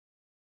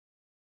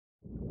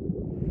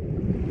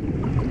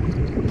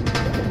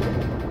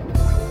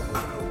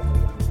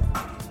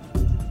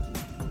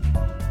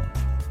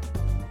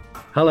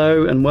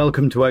Hello and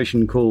welcome to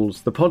Ocean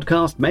Calls, the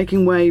podcast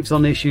making waves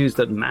on issues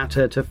that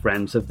matter to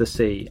friends of the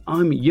sea.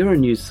 I'm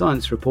Euronews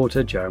science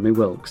reporter Jeremy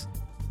Wilks.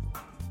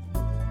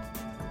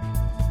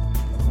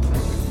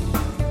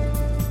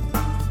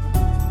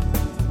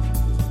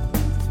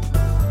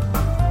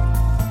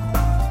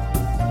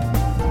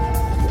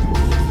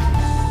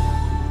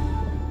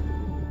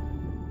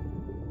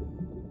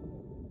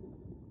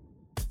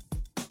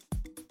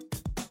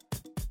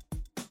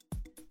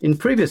 In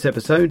previous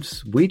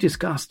episodes, we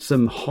discussed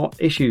some hot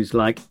issues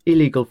like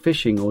illegal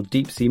fishing or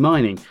deep-sea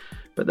mining,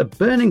 but the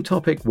burning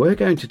topic we're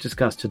going to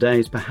discuss today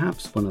is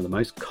perhaps one of the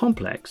most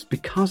complex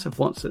because of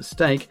what's at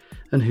stake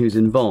and who's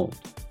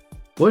involved.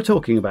 We're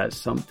talking about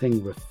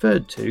something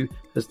referred to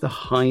as the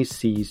High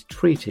Seas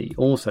Treaty,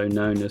 also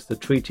known as the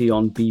Treaty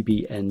on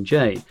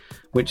BBNJ,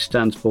 which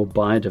stands for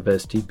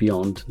Biodiversity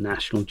Beyond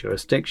National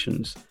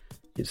Jurisdictions.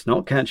 It's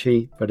not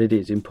catchy, but it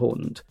is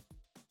important.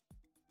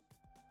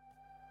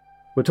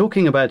 We're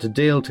talking about a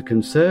deal to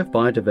conserve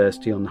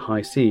biodiversity on the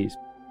high seas.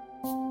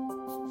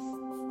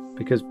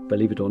 Because,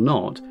 believe it or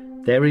not,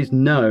 there is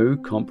no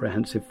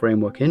comprehensive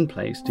framework in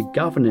place to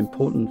govern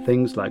important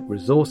things like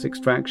resource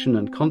extraction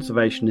and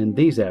conservation in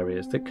these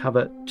areas that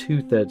cover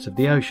 2/3 of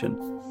the ocean.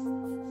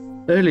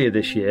 Earlier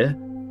this year,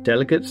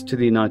 delegates to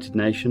the United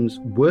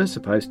Nations were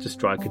supposed to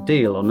strike a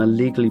deal on a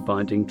legally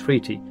binding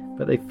treaty,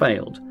 but they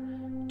failed.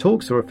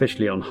 Talks are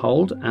officially on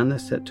hold and they're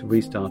set to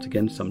restart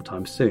again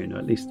sometime soon, or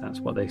at least that's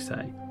what they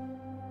say.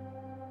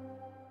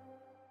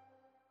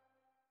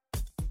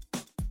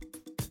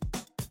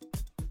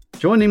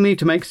 Joining me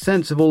to make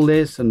sense of all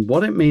this and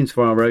what it means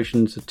for our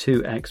oceans are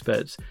two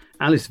experts.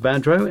 Alice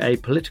Vadro, a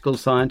political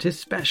scientist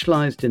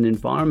specialised in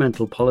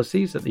environmental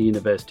policies at the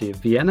University of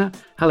Vienna.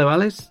 Hello,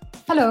 Alice.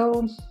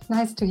 Hello,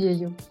 nice to hear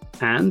you.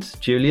 And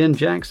Julian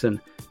Jackson,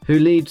 who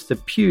leads the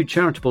Pew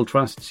Charitable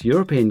Trust's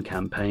European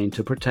campaign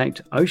to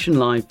protect ocean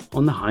life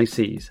on the high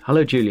seas.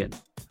 Hello, Julian.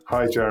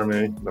 Hi,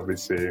 Jeremy. Lovely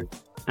to see you.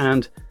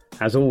 And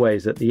as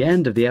always, at the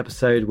end of the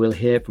episode, we'll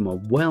hear from a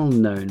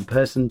well-known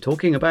person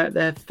talking about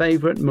their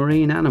favourite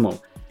marine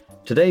animal.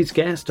 Today's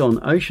guest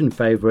on Ocean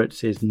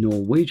Favourites is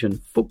Norwegian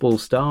football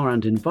star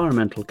and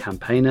environmental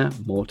campaigner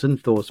Morten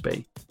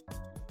Thorsby.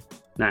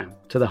 Now,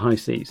 to the high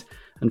seas.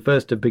 And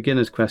first, a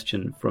beginner's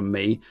question from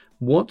me.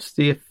 What's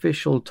the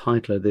official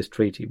title of this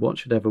treaty? What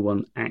should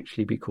everyone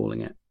actually be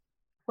calling it?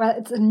 Well,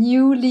 it's a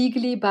new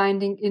legally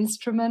binding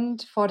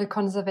instrument for the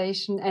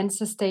conservation and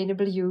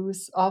sustainable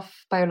use of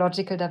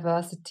biological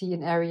diversity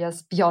in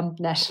areas beyond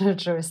national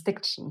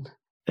jurisdiction.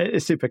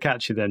 It's super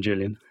catchy then,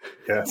 Julian.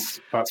 Yes,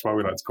 that's why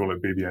we like to call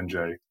it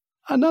BBNJ.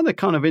 Another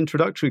kind of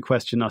introductory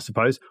question, I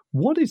suppose.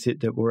 What is it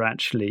that we're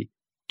actually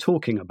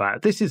talking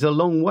about? This is a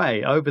long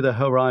way over the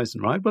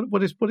horizon, right?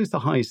 What is the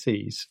high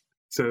seas?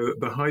 So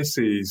the high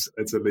seas,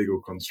 it's a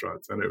legal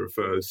construct and it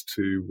refers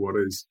to what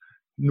is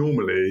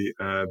normally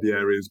the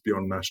areas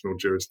beyond national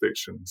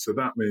jurisdiction. So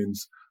that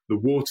means the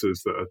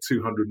waters that are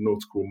 200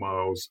 nautical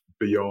miles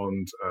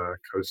beyond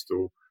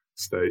coastal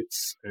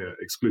states,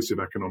 exclusive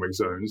economic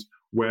zones,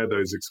 where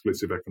those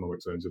exclusive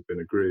economic zones have been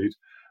agreed.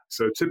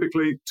 So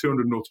typically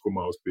 200 nautical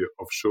miles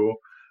offshore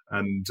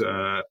and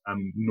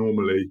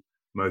normally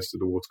most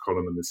of the water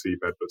column in the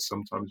seabed, but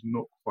sometimes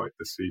not quite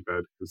the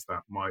seabed because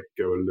that might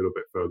go a little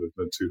bit further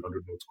than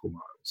 200 nautical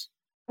miles.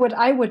 What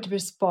I would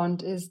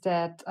respond is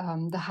that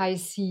the high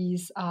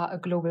seas are a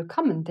global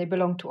common. They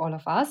belong to all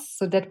of us.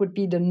 So that would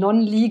be the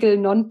non-legal,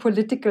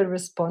 non-political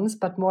response,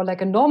 but more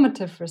like a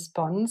normative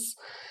response.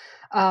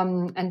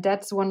 And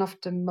that's one of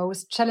the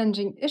most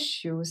challenging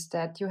issues,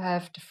 that you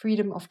have the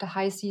freedom of the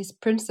high seas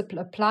principle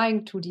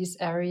applying to these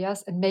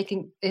areas and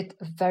making it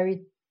a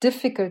very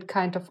difficult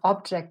kind of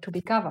object to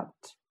be governed.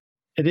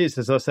 It is,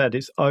 as I said,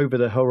 it's over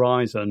the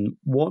horizon.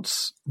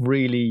 What's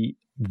really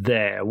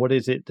there? What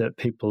is it that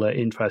people are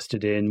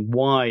interested in?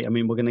 Why? I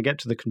mean, we're going to get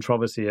to the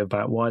controversy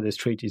about why this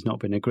treaty's not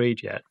been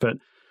agreed yet, but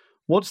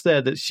what's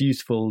there that's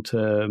useful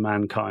to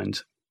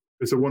mankind?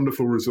 It's a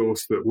wonderful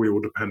resource that we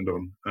all depend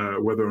on,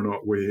 whether or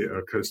not we are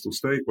a coastal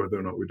state, whether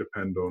or not we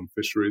depend on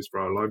fisheries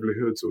for our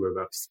livelihoods, although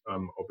that's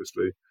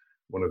obviously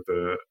one of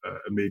the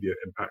immediate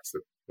impacts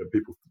that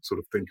people sort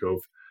of think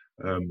of.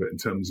 But in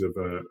terms of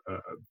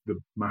the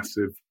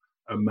massive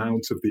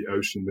amount of the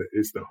ocean that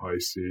is the high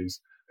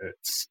seas,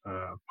 it's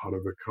part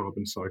of the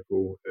carbon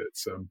cycle,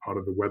 it's part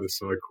of the weather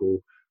cycle.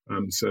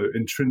 So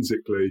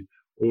intrinsically,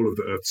 all of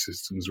the Earth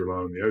systems rely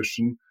on the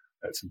ocean.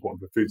 It's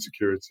important for food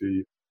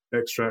security,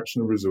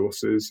 extraction of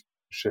resources,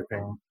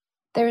 shipping.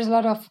 There is a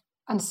lot of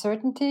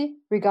uncertainty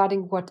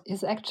regarding what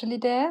is actually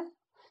there.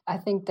 I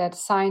think that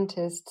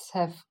scientists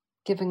have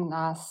given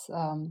us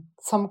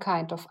some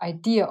kind of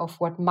idea of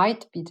what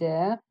might be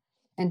there.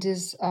 And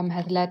this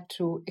has led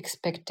to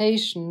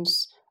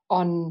expectations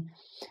on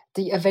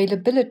the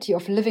availability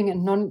of living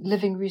and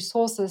non-living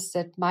resources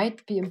that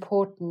might be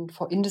important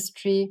for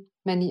industry,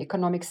 many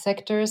economic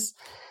sectors.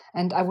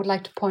 And I would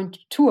like to point to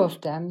two of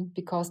them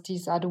because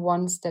these are the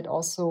ones that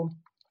also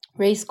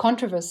raise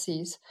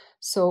controversies.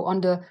 So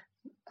on the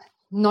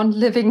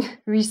non-living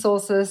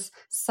resources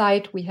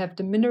side, we have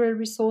the mineral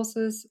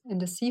resources in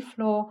the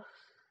seafloor,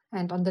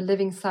 And on the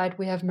living side,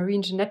 we have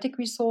marine genetic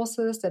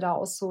resources that are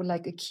also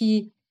like a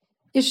key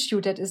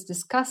issue that is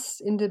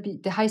discussed in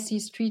the High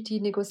Seas Treaty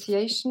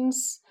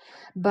negotiations.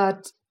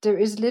 But there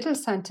is little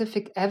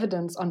scientific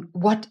evidence on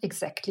what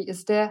exactly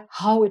is there,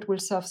 how it will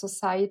serve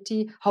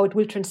society, how it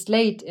will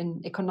translate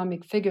in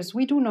economic figures.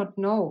 We do not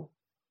know,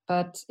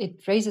 but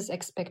it raises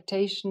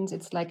expectations.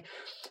 It's like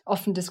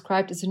often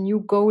described as a new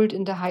gold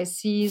in the high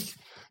seas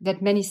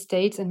that many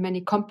states and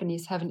many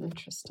companies have an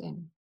interest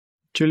in.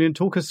 Julian,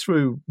 talk us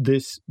through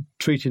this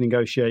treaty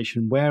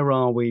negotiation. Where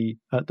are we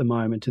at the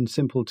moment in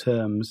simple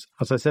terms?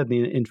 As I said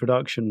in the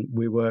introduction,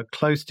 we were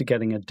close to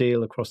getting a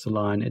deal across the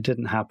line. It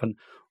didn't happen.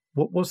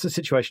 What's the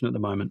situation at the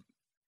moment?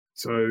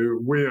 So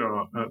we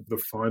are at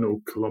the final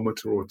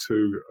kilometre or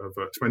two of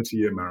a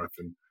 20-year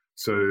marathon.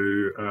 So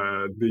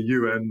the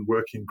UN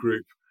working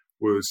group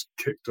was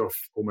kicked off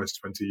almost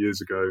 20 years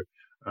ago.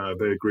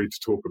 They agreed to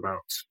talk about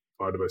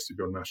biodiversity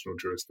beyond national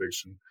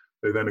jurisdiction.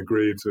 They then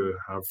agreed to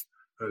have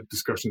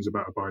discussions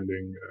about a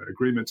binding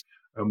agreement.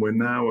 And we're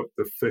now at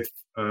the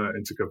fifth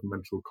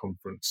intergovernmental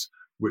conference,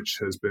 which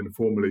has been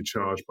formally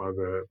charged by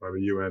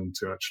the UN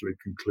to actually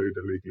conclude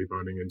a legally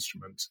binding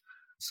instrument.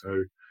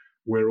 So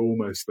we're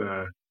almost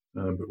there,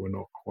 but we're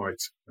not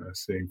quite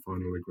seeing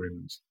final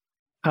agreements.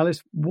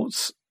 Alice,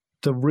 what's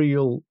the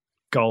real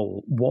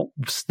goal?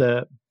 What's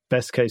the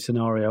best case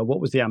scenario?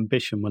 What was the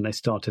ambition when they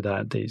started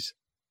out these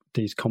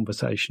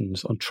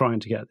conversations on trying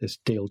to get this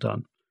deal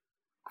done?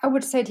 I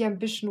would say the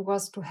ambition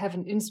was to have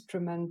an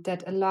instrument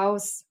that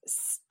allows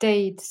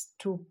states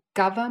to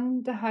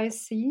govern the high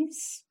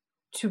seas,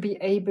 to be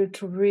able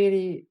to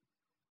really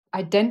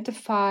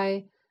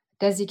identify,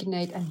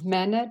 designate and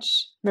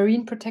manage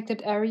marine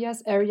protected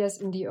areas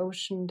in the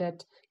ocean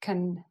that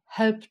can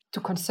help to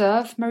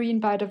conserve marine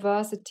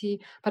biodiversity,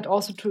 but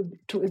also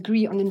to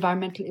agree on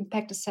environmental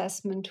impact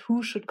assessment,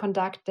 who should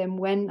conduct them,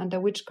 when, under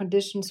which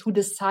conditions, who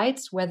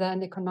decides whether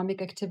an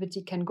economic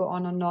activity can go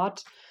on or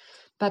not,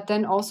 but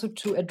then also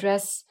to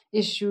address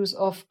issues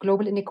of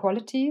global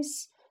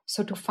inequalities,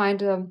 so to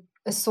find a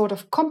sort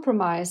of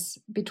compromise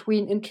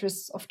between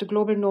interests of the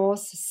global north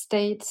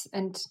states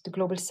and the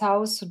global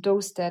south, so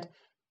those that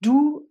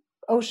do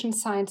ocean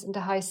science in the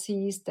high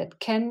seas, that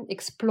can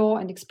explore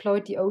and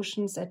exploit the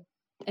oceans,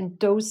 and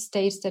those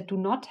states that do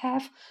not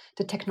have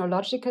the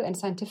technological and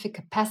scientific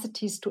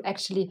capacities to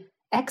actually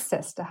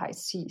access the high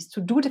seas,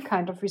 to do the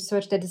kind of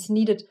research that is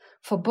needed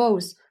for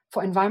both,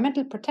 for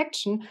environmental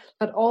protection,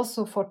 but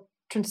also for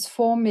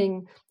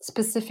transforming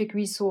specific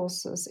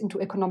resources into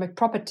economic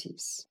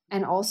properties.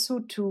 And also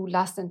to,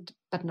 last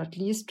but not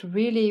least, to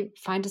really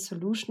find a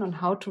solution on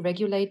how to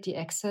regulate the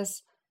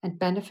access and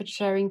benefit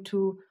sharing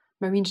to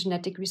marine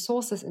genetic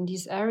resources in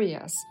these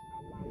areas.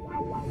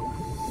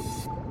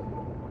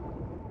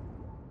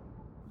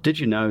 Did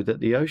you know that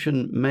the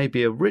ocean may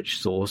be a rich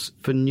source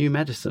for new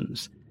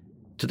medicines?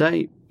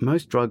 Today,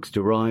 most drugs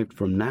derived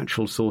from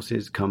natural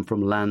sources come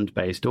from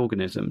land-based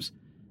organisms.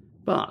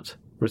 But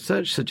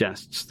research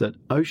suggests that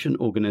ocean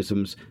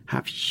organisms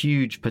have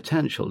huge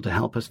potential to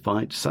help us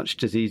fight such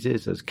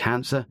diseases as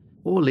cancer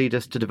or lead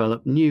us to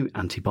develop new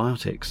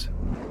antibiotics.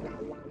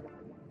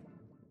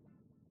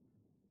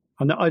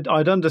 And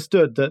I'd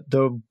understood that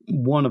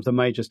one of the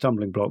major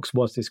stumbling blocks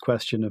was this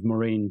question of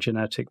marine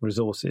genetic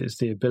resources,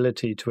 the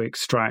ability to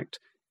extract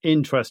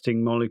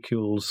interesting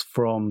molecules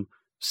from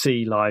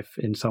sea life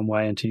in some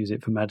way and to use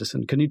it for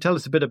medicine. Can you tell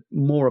us a bit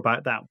more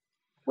about that?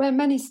 Well,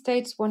 many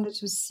states wanted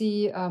to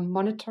see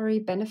monetary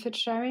benefit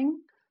sharing,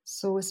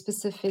 so a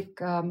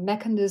specific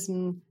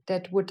mechanism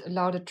that would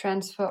allow the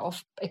transfer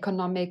of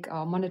economic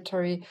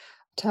monetary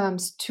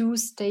terms to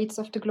states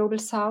of the global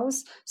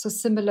south, so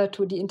similar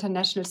to the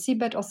International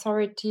Seabed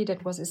Authority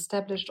that was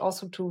established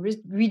also to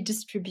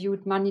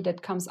redistribute money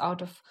that comes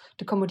out of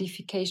the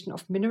commodification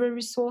of mineral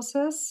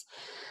resources.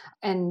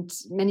 And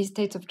many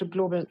states of the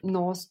global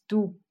north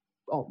do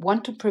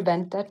want to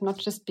prevent that, not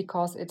just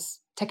because it's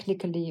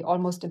technically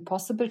almost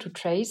impossible to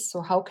trace.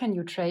 So how can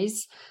you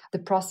trace the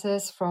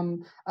process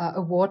from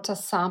a water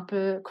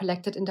sample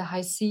collected in the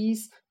high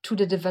seas to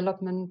the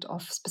development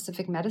of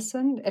specific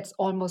medicine? It's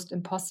almost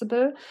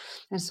impossible.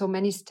 And so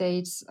many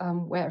states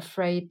were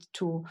afraid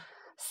to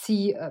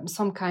see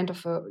some kind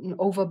of an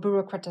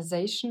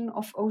over-bureaucratization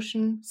of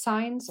ocean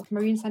science, of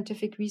marine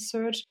scientific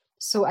research.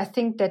 So I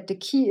think that the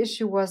key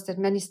issue was that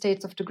many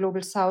states of the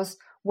global south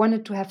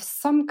wanted to have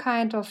some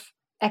kind of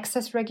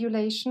access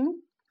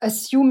regulation,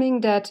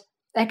 assuming that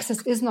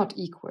access is not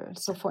equal.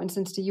 So, for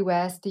instance, the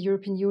US, the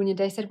European Union,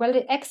 they said, well,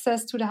 the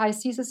access to the high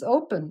seas is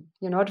open.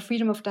 You know, the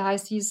freedom of the high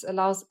seas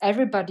allows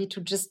everybody to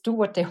just do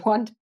what they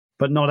want.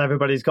 But not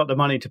everybody's got the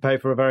money to pay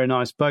for a very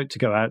nice boat to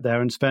go out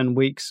there and spend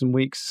weeks and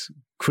weeks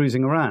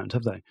cruising around,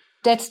 have they?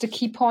 That's the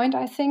key point,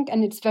 I think.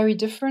 And it's very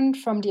different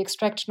from the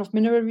extraction of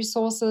mineral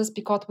resources,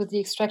 because with the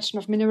extraction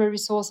of mineral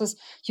resources,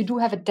 you do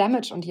have a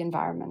damage on the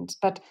environment.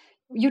 But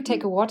you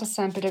take a water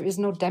sample, there is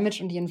no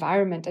damage on the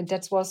environment. And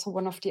that's also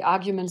one of the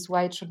arguments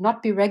why it should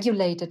not be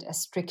regulated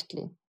as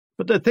strictly.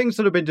 But the things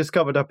that have been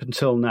discovered up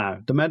until now,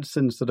 the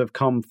medicines that have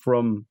come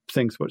from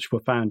things which were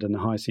found in the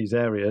high seas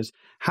areas,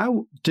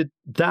 how did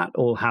that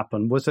all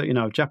happen? Was it,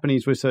 a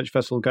Japanese research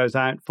vessel goes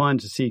out,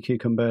 finds a sea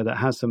cucumber that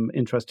has some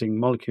interesting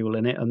molecule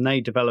in it, and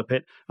they develop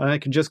it, and they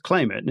can just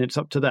claim it, and it's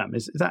up to them.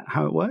 Is that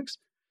how it works?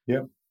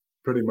 Yeah,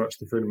 pretty much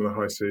the freedom of the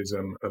high seas.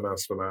 And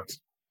as for that,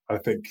 I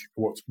think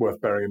what's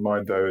worth bearing in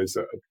mind, though, is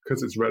that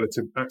because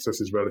access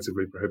is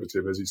relatively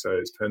prohibitive, as you say,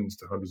 it's tens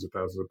to hundreds of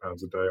thousands of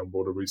pounds a day on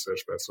board a research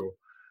vessel.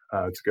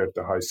 To go to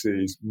the high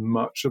seas,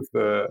 much of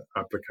the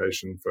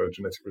application for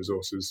genetic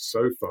resources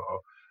so far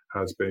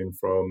has been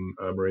from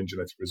marine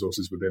genetic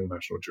resources within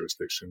national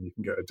jurisdiction. You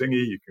can get a dinghy,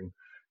 you can,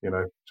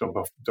 jump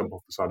off the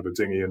side of a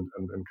dinghy and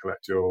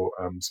collect your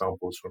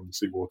samples from the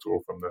seawater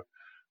or from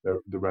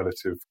the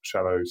relative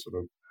shallow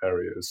sort of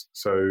areas.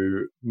 So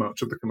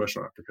much of the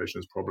commercial application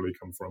has probably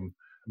come from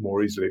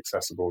more easily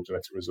accessible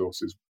genetic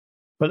resources.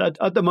 But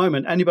at the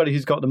moment, anybody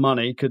who's got the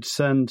money could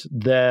send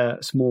their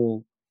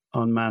small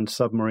unmanned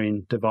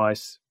submarine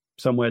device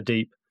somewhere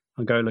deep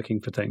and go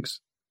looking for things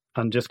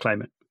and just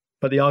claim it.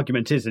 But the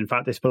argument is, in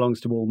fact, this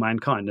belongs to all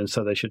mankind, and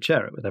so they should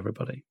share it with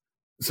everybody.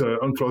 So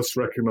UNCLOS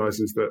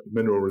recognises that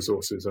mineral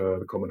resources are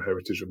the common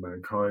heritage of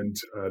mankind.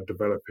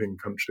 Developing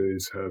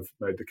countries have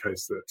made the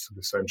case that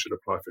the same should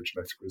apply for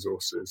genetic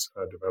resources.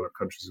 Developed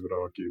countries would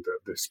argue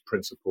that this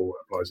principle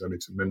applies only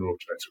to mineral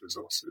genetic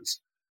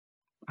resources.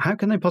 How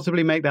can they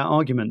possibly make that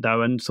argument,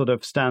 though, and sort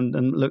of stand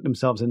and look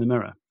themselves in the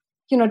mirror?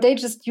 They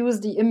just use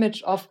the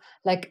image of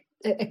like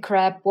a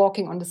crab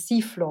walking on the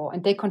seafloor,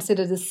 and they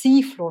consider the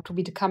seafloor to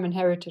be the common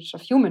heritage of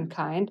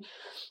humankind.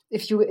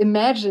 If you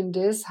imagine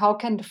this, how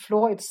can the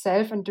floor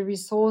itself and the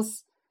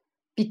resource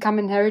be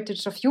common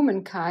heritage of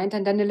humankind,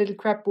 and then a little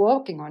crab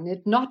walking on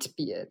it not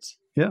be it?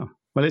 Yeah.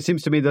 Well, it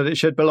seems to me that it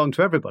should belong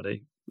to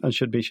everybody and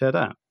should be shared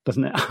out,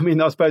 doesn't it?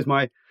 I suppose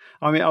I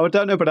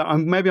don't know, but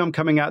maybe I'm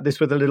coming at this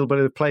with a little bit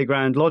of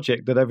playground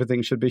logic that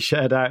everything should be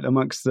shared out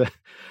amongst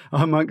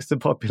the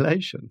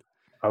population.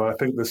 And I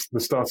think the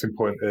starting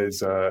point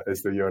is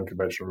the UN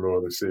Convention on Law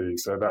of the Sea.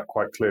 So that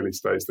quite clearly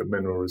states that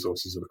mineral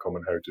resources are the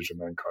common heritage of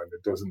mankind.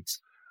 It doesn't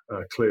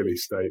clearly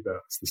state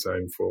that's the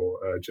same for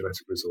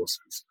genetic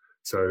resources.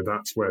 So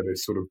that's where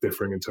this sort of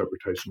differing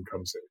interpretation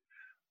comes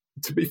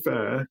in. To be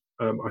fair,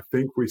 I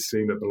think we've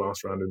seen at the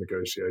last round of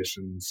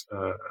negotiations,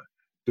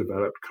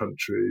 developed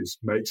countries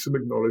make some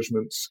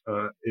acknowledgements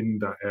in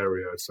that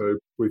area. So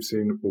we've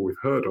seen, or we've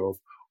heard of,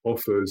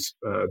 offers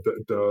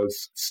that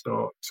does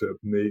start to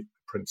meet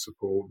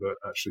principle that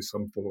actually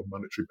some form of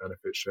monetary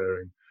benefit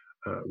sharing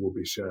will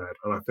be shared.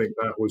 And I think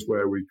that was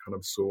where we kind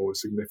of saw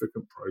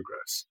significant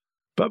progress.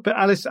 But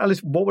Alice,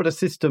 what would a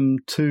system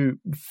to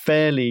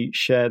fairly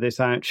share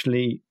this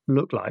actually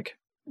look like?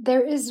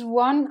 There is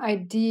one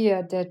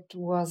idea that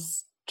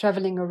was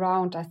traveling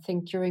around, I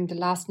think, during the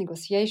last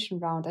negotiation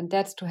round, and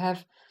that's to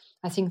have,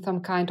 I think,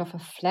 some kind of a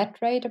flat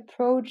rate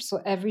approach. So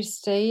every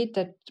state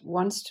that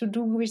wants to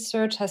do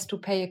research has to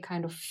pay a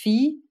kind of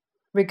fee,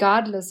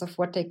 regardless of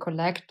what they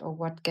collect or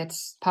what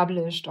gets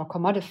published or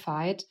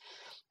commodified,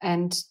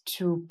 and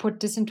to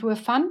put this into a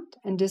fund.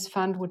 And this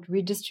fund would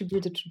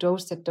redistribute it to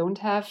those that don't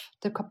have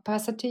the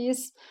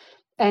capacities,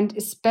 and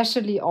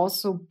especially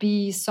also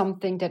be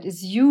something that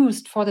is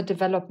used for the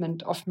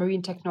development of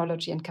marine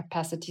technology and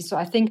capacity. So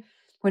I think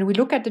when we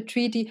look at the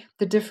treaty,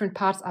 the different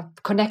parts are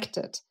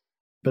connected.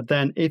 But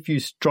then if you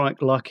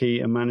strike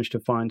lucky and manage to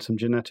find some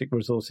genetic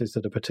resources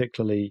that are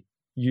particularly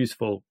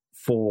useful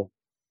for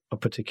a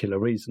particular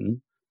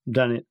reason,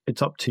 then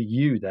it's up to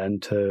you then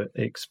to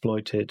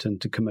exploit it and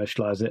to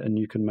commercialize it, and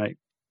you can make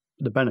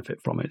the benefit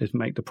from it, is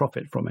make the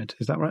profit from it.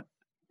 Is that right?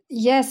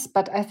 Yes,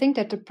 but I think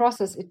that the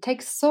process, it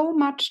takes so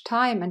much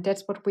time, and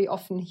that's what we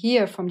often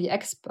hear from the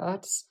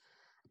experts,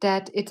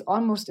 that it's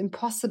almost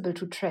impossible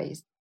to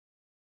trace.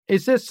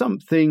 Is there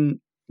something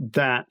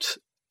that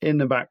in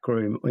the back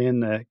room or in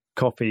the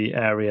coffee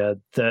area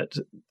that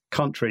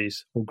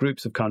countries or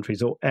groups of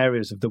countries or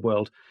areas of the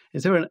world,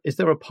 is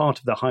there a part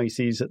of the high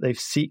seas that they've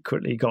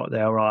secretly got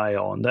their eye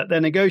on, that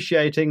they're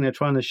negotiating, they're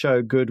trying to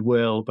show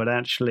goodwill, but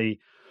actually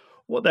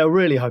what they're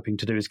really hoping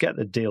to do is get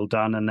the deal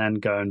done and then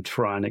go and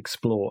try and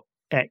explore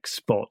X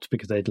spot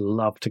because they'd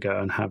love to go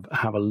and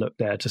have a look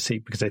there to see,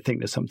 because they think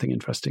there's something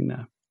interesting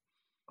there?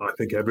 I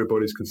think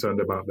everybody's concerned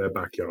about their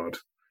backyard.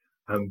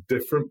 And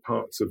different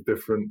parts of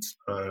different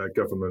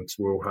governments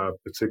will have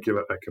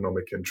particular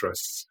economic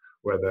interests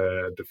where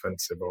they're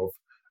defensive of.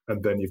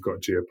 And then you've got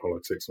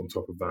geopolitics on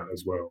top of that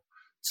as well.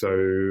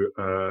 So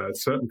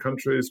certain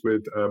countries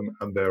with,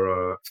 and there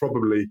are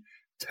probably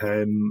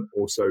 10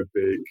 or so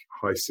big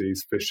high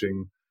seas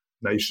fishing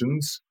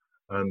nations.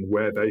 And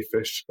where they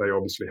fish, they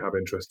obviously have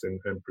interest in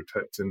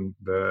protecting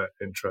their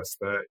interests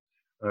there.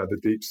 The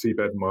deep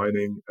seabed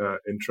mining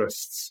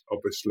interests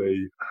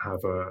obviously have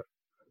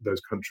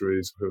those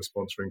countries who are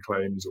sponsoring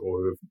claims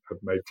or who have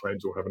made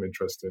claims or have an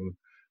interest in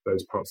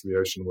those parts of the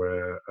ocean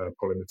where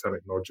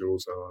polymetallic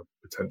nodules are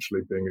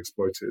potentially being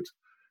exploited.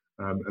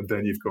 And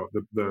then you've got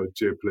the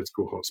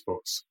geopolitical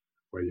hotspots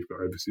where you've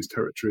got overseas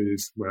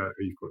territories, where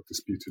you've got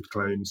disputed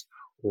claims,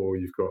 or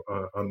you've got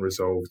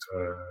unresolved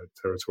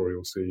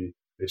territorial sea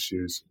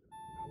issues.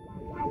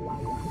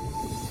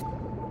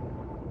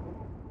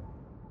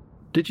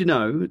 Did you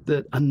know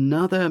that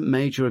another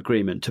major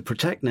agreement to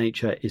protect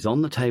nature is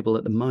on the table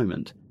at the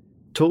moment?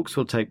 Talks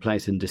will take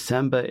place in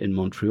December in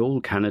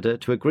Montreal, Canada,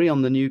 to agree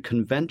on the new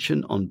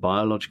Convention on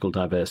Biological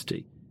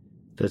Diversity.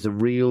 There's a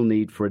real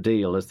need for a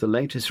deal, as the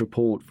latest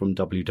report from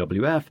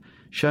WWF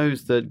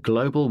shows that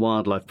global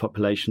wildlife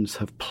populations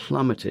have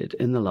plummeted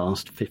in the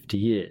last 50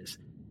 years.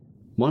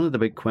 One of the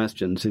big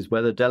questions is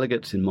whether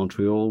delegates in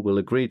Montreal will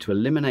agree to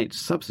eliminate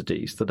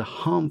subsidies that are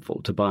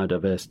harmful to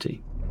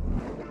biodiversity.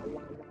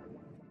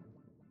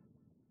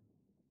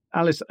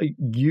 Alice,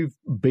 you've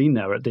been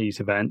there at these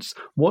events.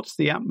 What's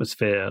the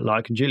atmosphere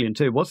like? And Julian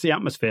too, what's the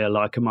atmosphere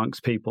like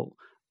amongst people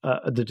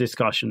at the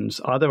discussions?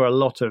 Are there a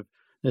lot of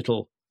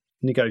little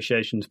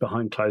negotiations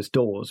behind closed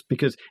doors?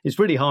 Because it's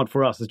really hard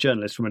for us as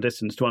journalists from a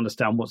distance to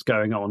understand what's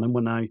going on. And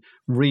when I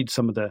read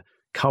some of the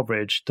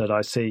coverage that I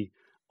see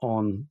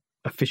on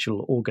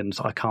official organs,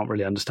 I can't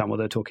really understand what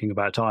they're talking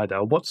about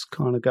either. What's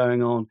kind of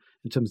going on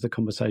in terms of the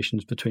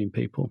conversations between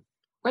people?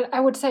 Well,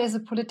 I would say as a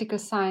political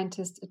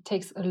scientist, it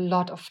takes a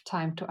lot of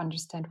time to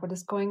understand what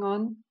is going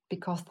on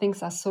because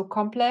things are so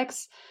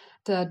complex.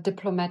 The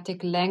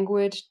diplomatic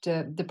language,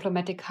 the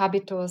diplomatic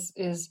habitus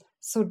is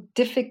so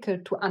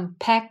difficult to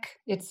unpack.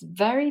 It's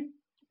very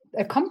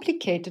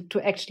complicated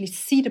to actually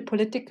see the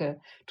political,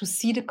 to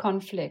see the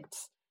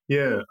conflicts.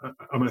 Yeah,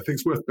 I mean, I think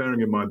it's worth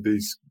bearing in mind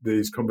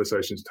these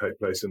conversations take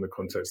place in the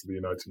context of the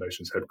United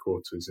Nations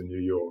headquarters in New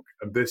York.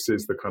 And this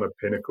is the kind of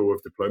pinnacle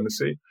of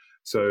diplomacy.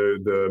 So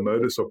the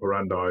modus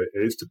operandi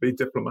is to be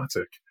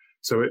diplomatic.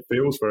 So it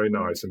feels very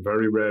nice, and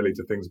very rarely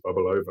do things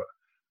bubble over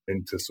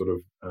into sort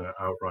of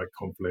outright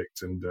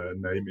conflict and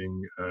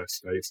naming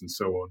states and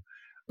so on.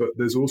 But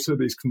there's also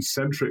these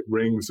concentric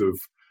rings of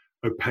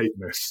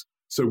opaqueness.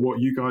 So what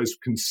you guys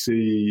can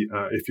see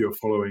if you're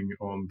following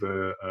on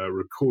the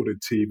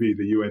recorded TV,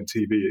 the UN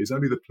TV, is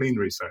only the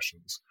plenary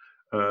sessions.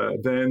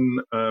 Then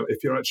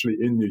if you're actually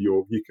in New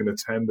York, you can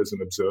attend as an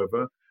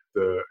observer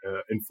the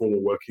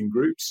informal working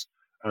groups,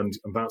 and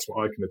that's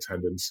what I can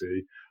attend and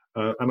see.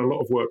 And a lot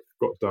of work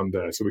got done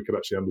there, so we could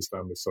actually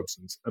understand the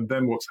substance. And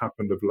then what's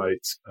happened of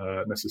late,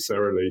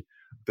 necessarily,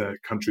 the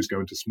countries go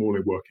into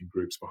smaller working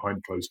groups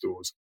behind closed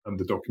doors, and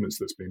the documents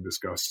that's being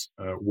discussed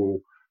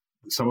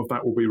some of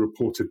that will be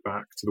reported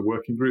back to the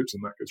working groups,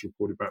 and that gets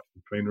reported back to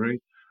the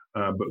plenary.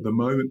 But at the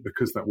moment,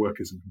 because that work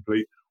isn't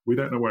complete, we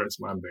don't know where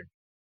it's landing.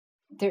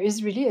 There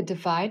is really a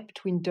divide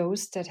between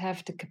those that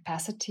have the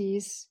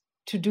capacities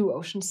to do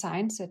ocean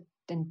science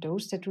and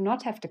those that do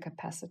not have the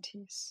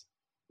capacities.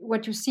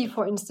 What you see,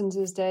 for instance,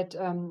 is that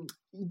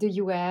the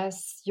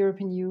US,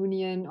 European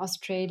Union,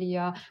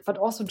 Australia, but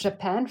also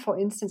Japan, for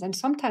instance, and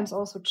sometimes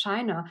also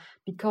China,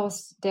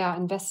 because they are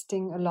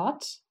investing a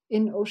lot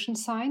in ocean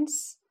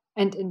science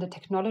and in the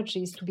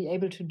technologies to be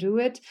able to do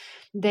it,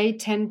 they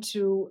tend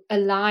to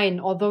align,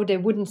 although they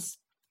wouldn't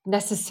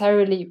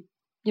necessarily,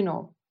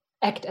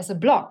 act as a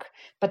bloc,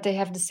 but they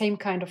have the same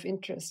kind of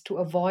interest to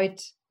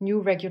avoid new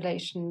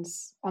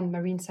regulations on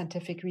marine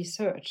scientific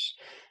research.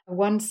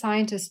 One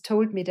scientist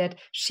told me that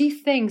she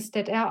thinks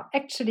that there are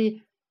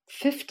actually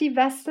 50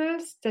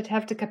 vessels that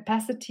have the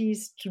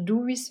capacities to do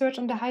research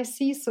on the high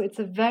seas, so it's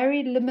a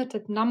very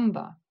limited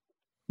number.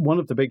 One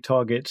of the big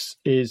targets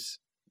is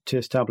to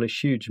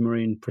establish huge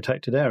marine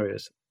protected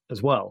areas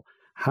as well.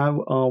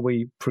 How are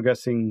we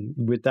progressing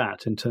with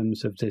that in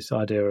terms of this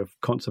idea of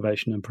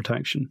conservation and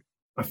protection?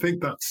 I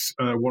think that's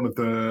one of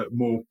the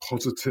more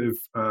positive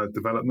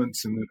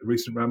developments in the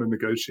recent round of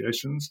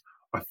negotiations.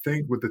 I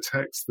think with the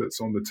text that's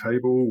on the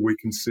table, we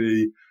can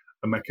see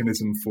a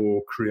mechanism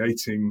for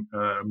creating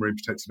marine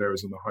protected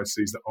areas on the high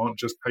seas that aren't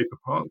just paper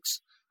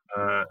parks.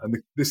 And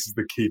this is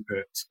the key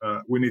bit.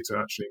 We need to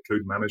actually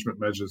include management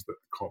measures that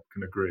the COP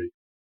can agree.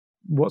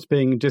 What's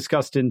being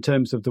discussed in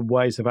terms of the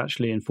ways of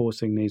actually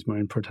enforcing these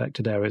marine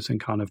protected areas and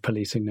kind of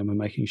policing them and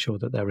making sure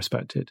that they're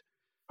respected?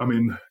 I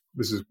mean,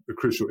 this is a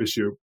crucial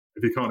issue.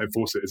 If you can't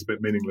enforce it, it's a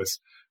bit meaningless.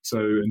 So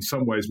in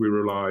some ways, we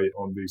rely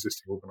on the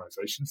existing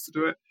organisations to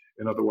do it.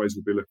 In other ways,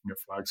 we'll be looking at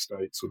flag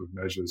state sort of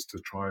measures to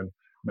try and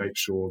make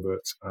sure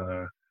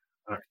that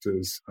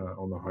actors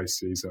on the high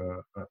seas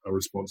are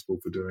responsible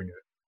for doing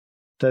it.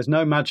 There's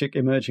no magic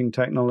emerging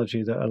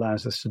technology that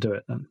allows us to do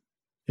it then?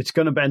 It's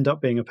going to end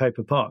up being a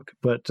paper park,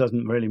 but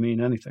doesn't really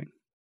mean anything.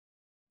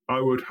 I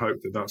would hope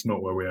that that's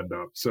not where we end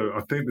up. So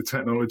I think the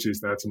technology is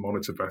there to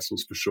monitor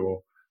vessels for sure.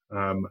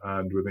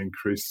 And with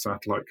increased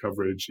satellite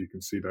coverage, you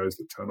can see those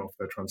that turn off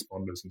their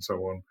transponders and so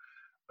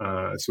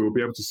on. So we'll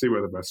be able to see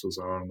where the vessels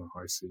are on the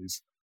high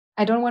seas.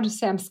 I don't want to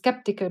say I'm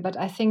skeptical, but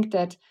I think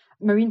that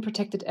marine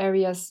protected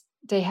areas,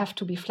 they have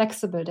to be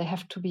flexible, they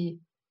have to be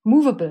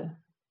movable,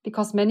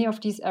 because many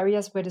of these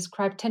areas were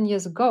described 10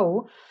 years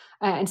ago,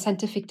 and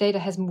scientific data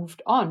has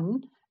moved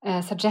on,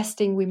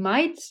 suggesting we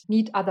might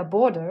need other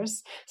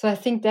borders. So I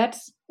think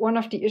that's one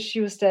of the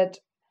issues that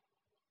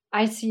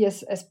I see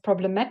as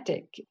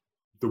problematic.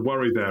 The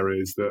worry there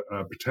is that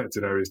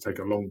protected areas take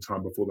a long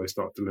time before they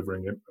start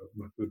delivering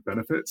the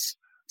benefits.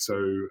 So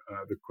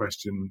the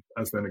question,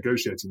 as they're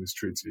negotiating this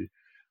treaty,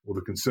 or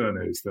the concern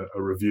is that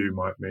a review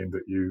might mean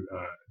that you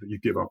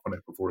give up on it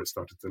before it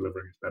started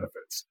delivering its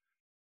benefits.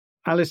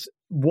 Alice,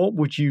 what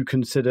would you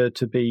consider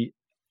to be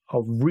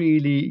a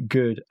really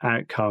good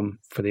outcome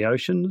for the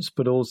oceans,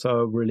 but also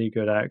a really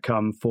good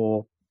outcome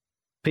for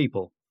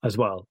people as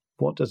well?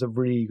 What does a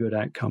really good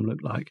outcome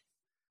look like?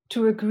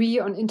 To agree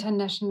on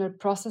international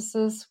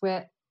processes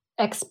where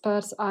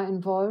experts are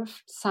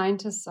involved,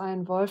 scientists are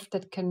involved,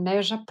 that can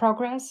measure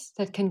progress,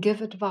 that can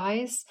give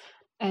advice,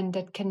 and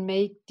that can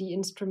make the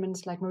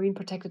instruments like marine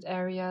protected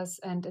areas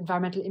and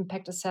environmental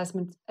impact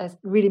assessment as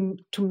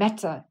really to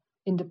matter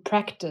in the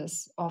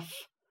practice of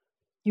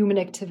human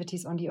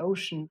activities on the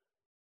ocean.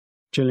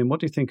 Julian, what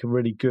do you think a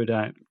really good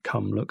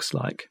outcome looks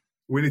like?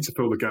 We need to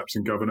fill the gaps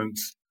in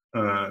governance.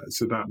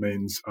 So that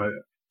means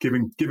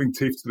giving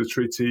teeth to the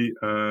treaty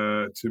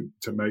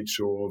to make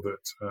sure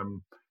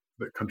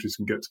that countries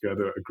can get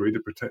together, agree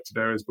to protected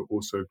areas, but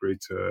also agree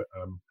to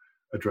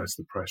address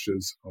the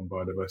pressures on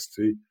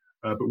biodiversity.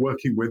 But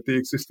working with the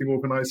existing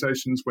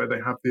organisations where they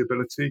have the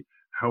ability,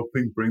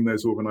 helping bring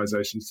those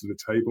organisations to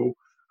the table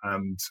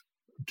and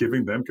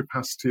giving them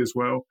capacity as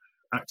well,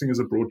 acting as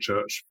a broad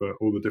church for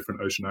all the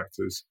different ocean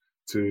actors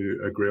to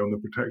agree on the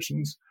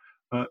protections.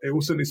 It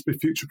also needs to be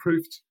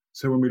future-proofed.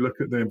 So when we look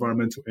at the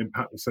environmental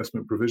impact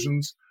assessment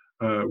provisions,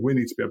 we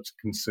need to be able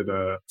to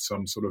consider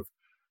some sort of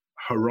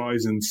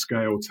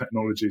horizon-scale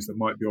technologies that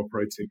might be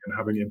operating and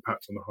having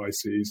impact on the high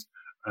seas.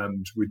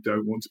 And we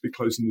don't want to be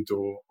closing the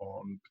door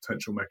on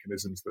potential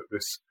mechanisms that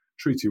this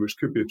treaty, which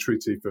could be a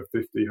treaty for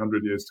 50,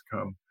 100 years to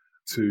come,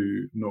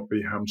 to not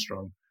be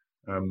hamstrung.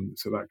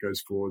 So that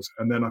goes forwards.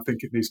 And then I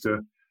think it needs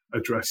to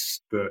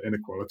address the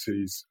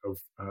inequalities of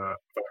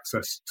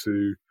access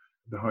to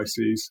the high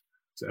seas.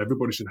 So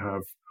everybody should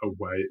have a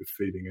way of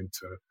feeding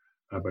into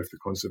both the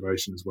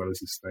conservation as well as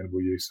the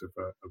sustainable use of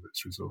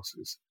its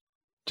resources.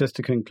 Just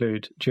to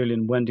conclude,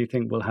 Julian, when do you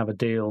think we'll have a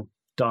deal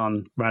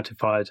done,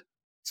 ratified?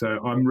 So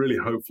I'm really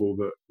hopeful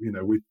that,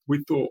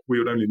 we thought we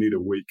would only need a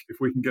week. If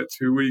we can get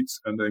 2 weeks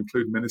and then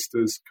include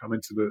ministers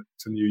coming to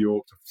New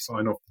York to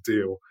sign off the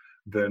deal,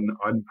 then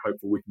I'm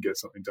hopeful we can get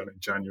something done in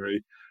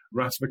January.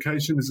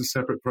 Ratification is a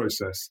separate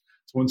process.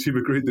 So once you've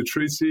agreed the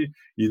treaty,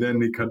 you then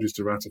need countries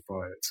to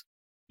ratify it.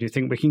 Do you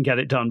think we can get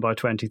it done by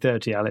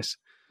 2030, Alice?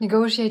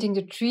 Negotiating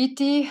the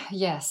treaty,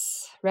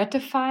 yes.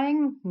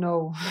 Ratifying,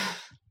 no.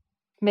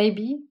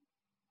 Maybe.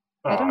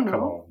 I don't know.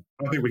 Come on.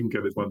 I think we can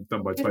get it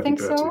done by 2030. You think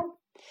so?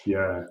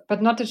 Yeah.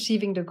 But not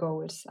achieving the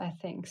goals, I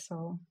think.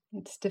 So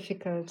it's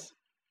difficult.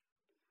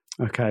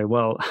 Okay,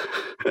 well,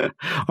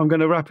 I'm going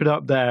to wrap it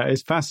up there.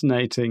 It's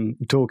fascinating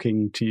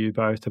talking to you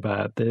both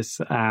about this,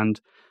 and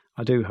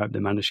I do hope they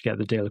manage to get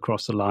the deal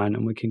across the line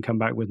and we can come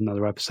back with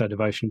another episode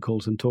of Ocean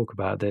Calls and talk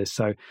about this.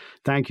 So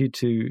thank you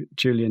to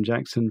Julian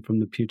Jackson from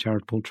the Pew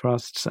Charitable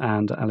Trusts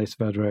and Alice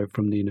Verderow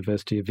from the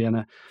University of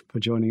Vienna for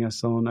joining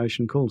us on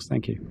Ocean Calls.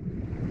 Thank you.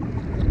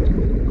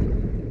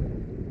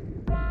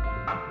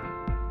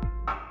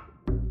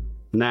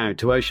 Now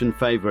to Ocean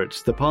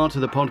Favourites, the part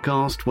of the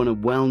podcast when a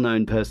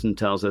well-known person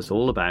tells us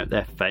all about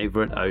their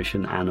favourite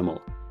ocean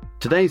animal.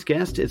 Today's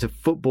guest is a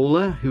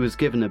footballer who was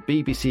given a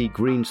BBC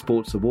Green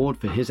Sports Award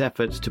for his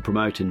efforts to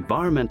promote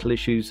environmental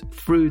issues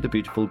through the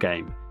beautiful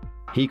game.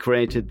 He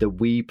created the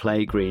We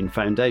Play Green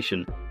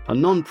Foundation, a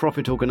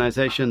non-profit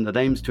organisation that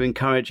aims to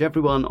encourage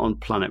everyone on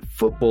planet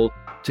football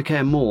to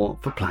care more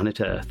for planet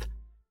Earth.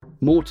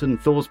 Morten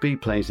Thorsby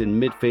plays in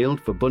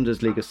midfield for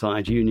Bundesliga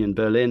side Union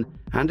Berlin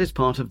and is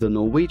part of the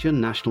Norwegian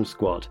national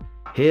squad.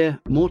 Here,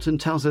 Morten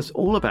tells us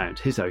all about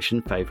his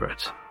ocean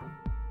favourite.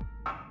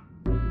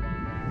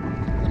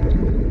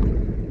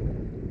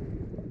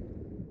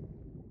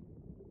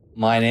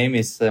 My name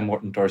is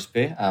Morten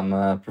Thorsby. I'm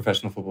a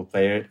professional football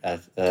player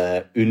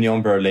at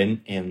Union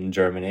Berlin in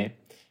Germany,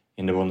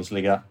 in the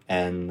Bundesliga,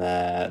 and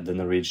the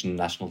Norwegian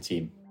national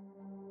team.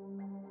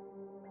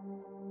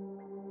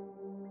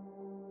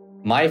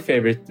 My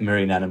favorite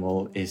marine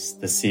animal is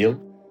the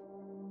seal.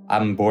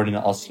 I'm born in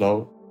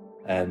Oslo,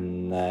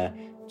 and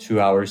 2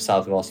 hours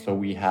south of Oslo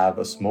we have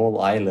a small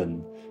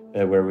island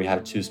where we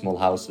have 2 small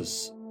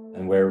houses,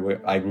 and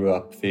where I grew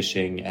up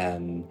fishing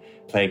and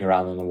playing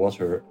around on the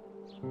water.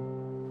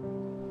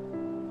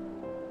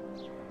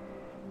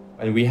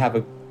 And we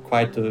have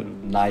quite a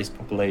nice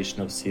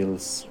population of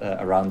seals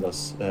around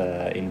us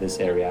in this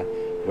area,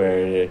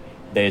 where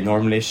they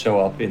normally show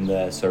up in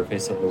the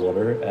surface of the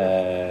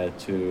water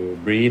to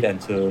breathe and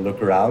to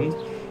look around.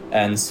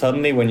 And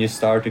suddenly when you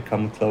start to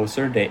come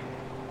closer, they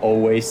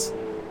always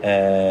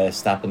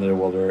snap under the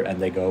water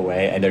and they go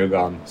away and they're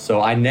gone.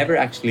 So I never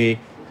actually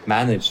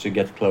managed to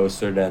get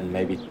closer than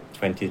maybe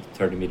 20 to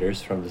 30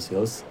 meters from the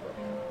seals.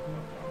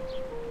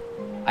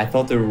 I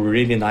thought they were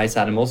really nice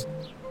animals.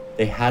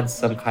 They had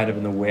some kind of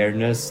an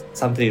awareness,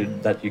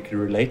 something that you could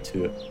relate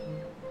to.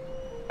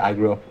 I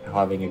grew up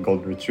having a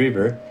golden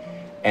retriever,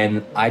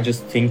 and I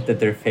just think that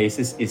their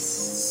faces is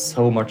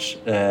so much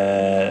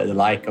the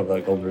like of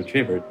a golden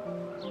retriever.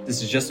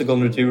 This is just a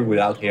golden retriever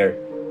without hair.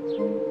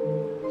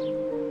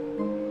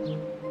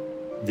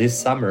 This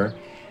summer,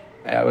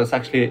 I was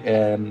actually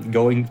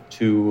going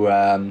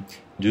to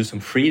do some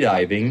free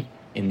diving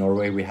In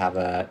Norway, we have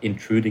an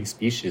intruding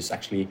species,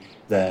 actually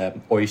the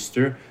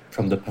oyster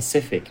from the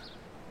Pacific.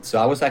 So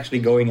I was actually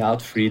going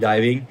out free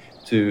diving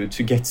to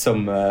get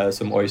some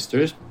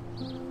oysters.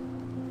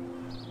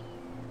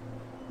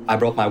 I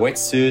brought my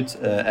wetsuit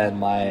and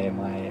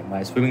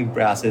my swimming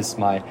brasses,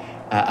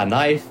 a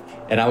knife,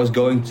 and I was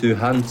going to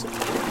hunt.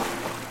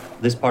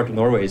 This part of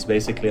Norway is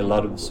basically a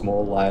lot of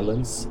small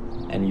islands,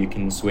 and you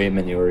can swim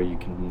and you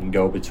can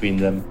go between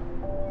them.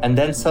 And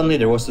then suddenly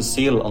there was a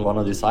seal on one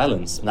of these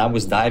islands, and I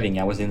was diving,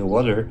 I was in the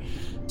water,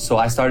 so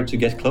I started to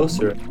get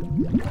closer.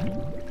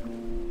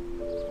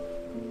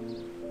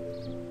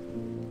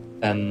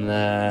 And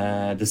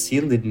the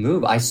seal didn't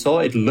move. I saw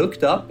it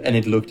looked up and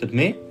it looked at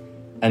me,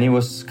 and it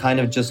was kind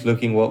of just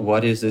looking,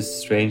 what is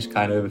this strange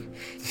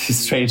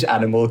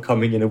animal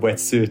coming in a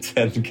wetsuit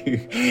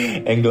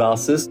and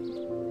glasses?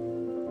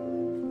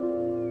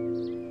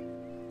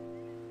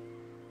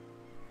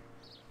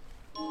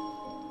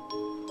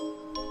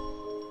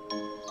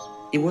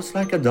 It was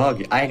like a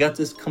dog. I got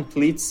this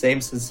complete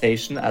same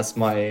sensation as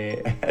my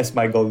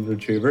golden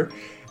retriever,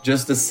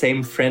 just the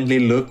same friendly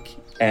look,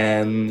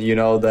 and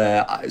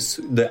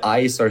the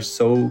eyes are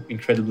so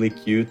incredibly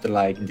cute and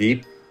like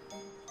deep.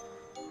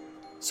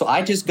 So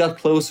I just got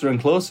closer and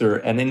closer,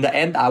 and in the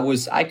end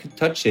I could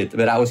touch it,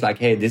 but I was like,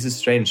 hey, this is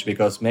strange,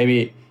 because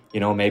maybe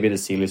the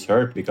seal is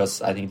hurt,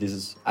 because I think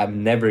I've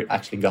never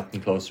actually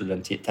gotten closer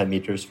than 10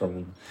 meters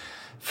from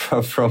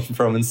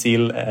a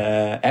seal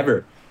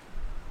ever.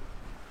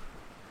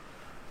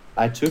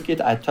 I took it,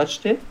 I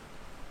touched it,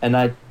 and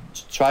I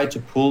tried to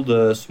pull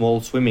the small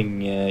swimming,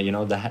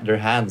 their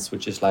hands,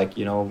 which is like,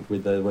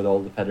 with all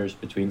the feathers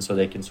between, so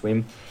they can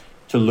swim,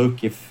 to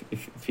look if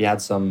he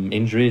had some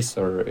injuries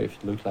or if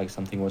it looked like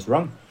something was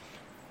wrong.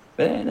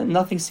 But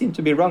nothing seemed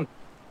to be wrong.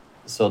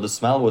 So the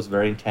smell was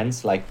very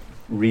intense, like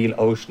real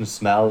ocean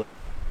smell.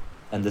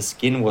 And the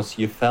skin was,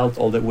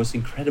 it was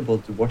incredible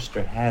to watch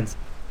their hands.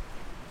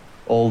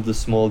 All the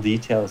small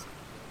details,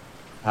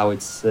 how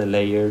it's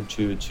layered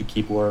to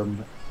keep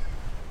warm.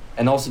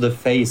 And also the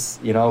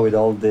face, with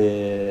all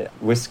the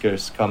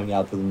whiskers coming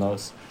out of the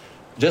nose,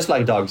 just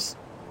like dogs.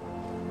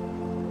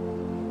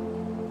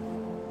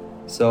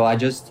 So I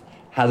just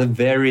had a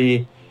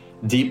very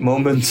deep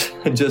moment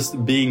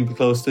just being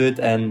close to it,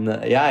 and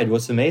it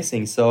was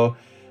amazing. So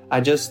I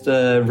just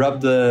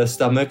rubbed the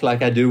stomach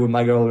like I do with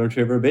my golden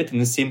retriever a bit,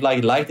 and it seemed like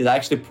it liked it. I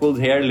actually pulled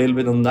hair a little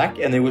bit on the neck,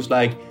 and it was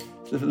like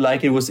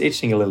it was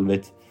itching a little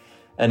bit.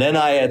 And then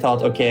I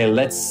thought, okay,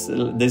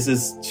 this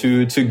is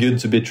too good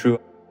to be true.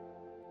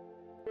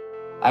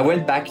 I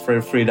went back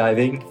for free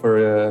diving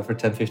for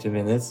 10-15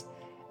 minutes,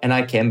 and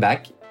I came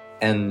back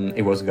and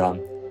it was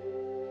gone.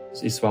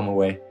 He swam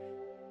away.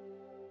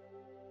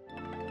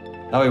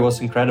 No, it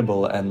was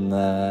incredible, and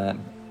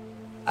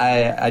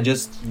I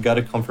just got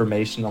a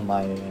confirmation on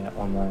my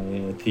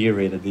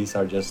theory that these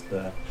are just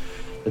the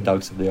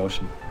dogs of the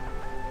ocean.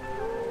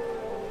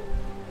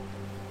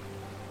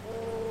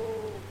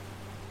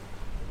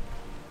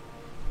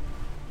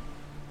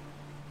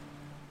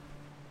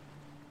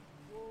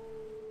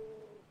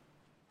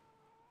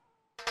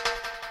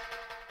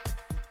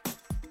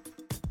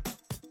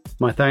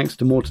 My thanks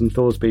to Morten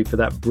Thorsby for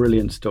that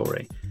brilliant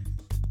story.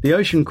 The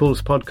Ocean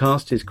Calls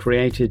podcast is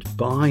created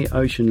by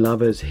ocean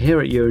lovers here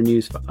at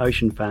Euronews for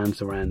ocean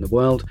fans around the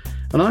world,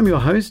 and I'm your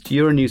host,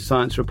 Euronews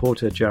science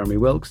reporter Jeremy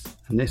Wilks,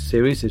 and this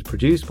series is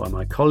produced by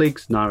my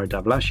colleagues Naira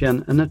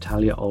Davlashyan and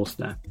Natalia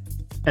Olsner.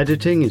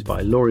 Editing is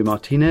by Laurie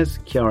Martinez,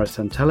 Chiara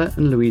Santella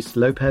and Luis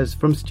Lopez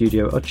from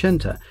Studio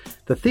Ochenta.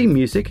 The theme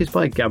music is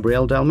by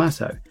Gabriel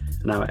Dalmasso,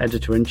 and our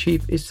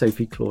editor-in-chief is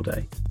Sophie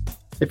Claudet.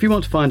 If you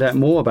want to find out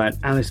more about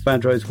Alice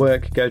Vadro's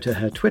work, go to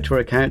her Twitter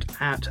account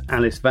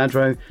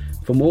 @AliceVadro.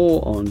 For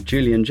more on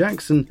Julian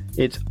Jackson,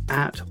 it's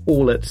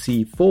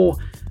 @AllAtSea4.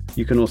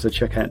 You can also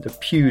check out the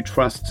Pew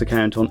Trusts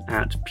account on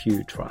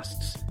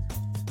 @PewTrusts.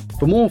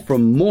 For more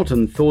from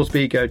Morten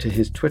Thorsby, go to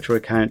his Twitter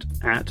account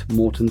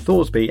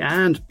 @MortenThorsby,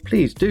 and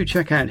please do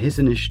check out his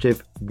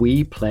initiative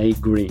We Play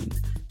Green.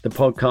 The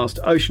podcast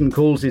Ocean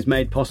Calls is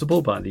made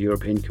possible by the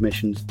European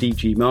Commission's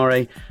DG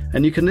Mare,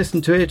 and you can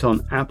listen to it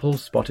on Apple,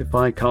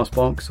 Spotify,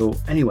 Castbox, or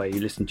anywhere you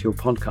listen to your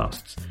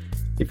podcasts.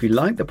 If you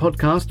like the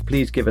podcast,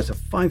 please give us a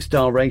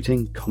 5-star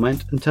rating,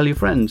 comment, and tell your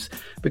friends,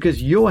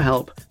 because your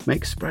help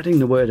makes spreading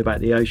the word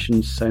about the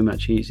oceans so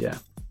much easier.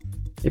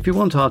 If you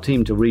want our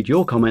team to read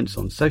your comments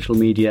on social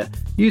media,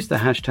 use the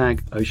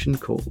hashtag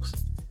OceanCalls.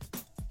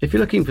 If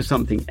you're looking for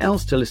something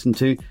else to listen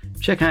to,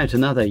 check out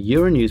another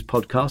Euronews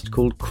podcast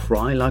called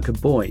Cry Like a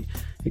Boy,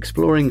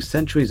 exploring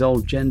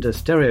centuries-old gender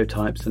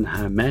stereotypes and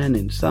how men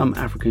in some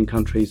African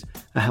countries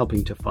are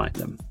helping to fight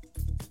them.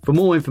 For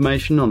more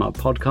information on our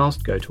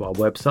podcast, go to our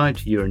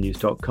website,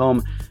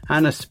 euronews.com,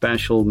 and a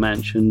special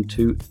mention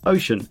to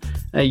Ocean,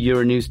 a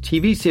Euronews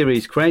TV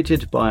series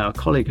created by our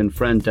colleague and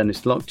friend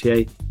Dennis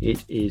Locktier.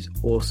 It is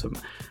awesome.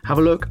 Have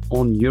a look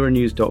on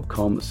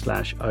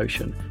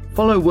euronews.com/ocean.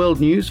 Follow world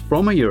news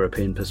from a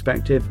European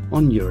perspective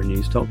on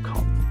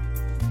euronews.com.